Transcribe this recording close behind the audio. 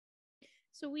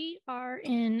So we are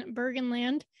in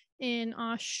Burgenland in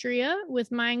Austria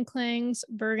with Meinklang's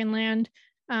Burgenland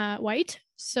white.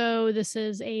 So this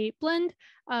is a blend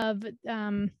of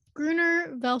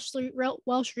Grüner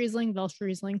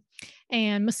Velschriesling,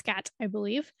 and Muskat, I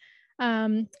believe.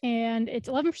 And it's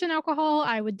 11% alcohol.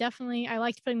 I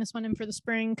liked putting this one in for the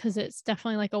spring because it's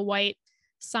definitely like a white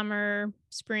summer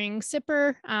spring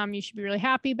sipper. You should be really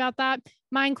happy about that.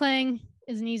 Meinklang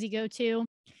is an easy go-to.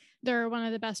 They're one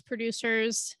of the best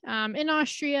producers in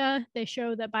Austria. They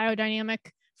show that biodynamic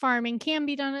farming can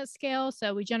be done at scale,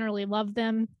 so we generally love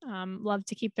them. Love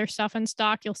to keep their stuff in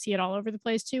stock. You'll see it all over the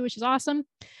place too, which is awesome.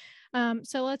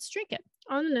 So let's drink it.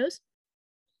 On the nose.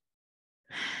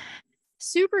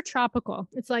 Super tropical.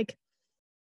 It's like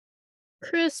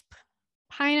crisp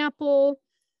pineapple,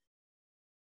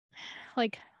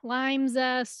 like lime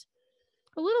zest,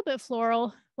 a little bit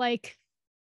floral, like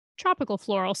tropical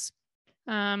florals.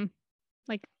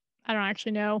 Like I don't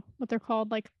actually know what they're called,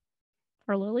 like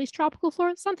or Lily's tropical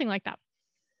florals, something like that.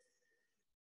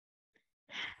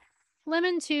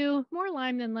 Lemon too, more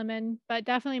lime than lemon, but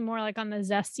definitely more like on the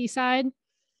zesty side.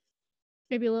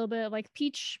 Maybe a little bit of like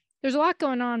peach. There's a lot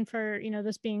going on for,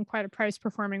 this being quite a price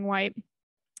performing white.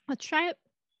 Let's try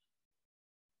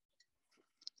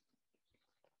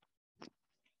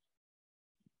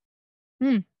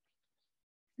it.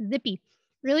 Zippy,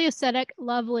 really acidic,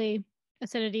 lovely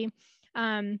acidity.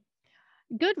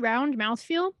 Good round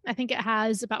mouthfeel. I think it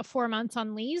has about 4 months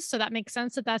on lees, so that makes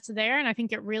sense that that's there, and I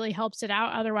think it really helps it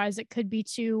out. Otherwise, it could be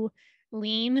too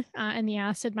lean, and the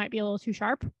acid might be a little too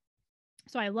sharp.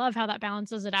 So I love how that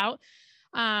balances it out.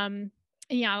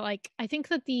 Yeah, like I think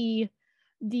that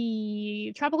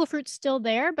the tropical fruit's still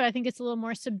there, but I think it's a little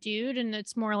more subdued, and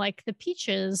it's more like the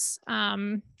peaches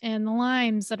and the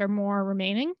limes that are more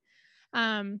remaining.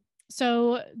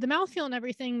 So the mouthfeel and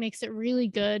everything makes it really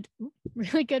good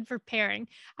for pairing.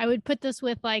 I would put this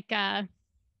with like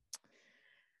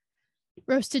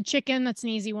roasted chicken. That's an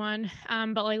easy one.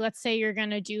 But like, let's say you're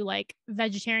going to do like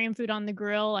vegetarian food on the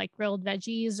grill, like grilled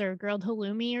veggies or grilled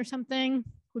halloumi or something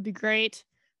would be great.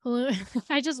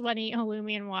 I just want to eat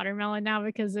halloumi and watermelon now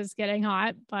because it's getting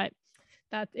hot, but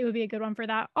it would be a good one for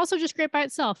that. Also just great by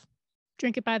itself.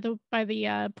 Drink it by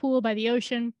the pool, by the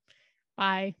ocean,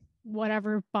 by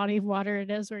whatever body of water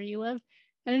it is where you live,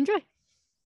 and enjoy.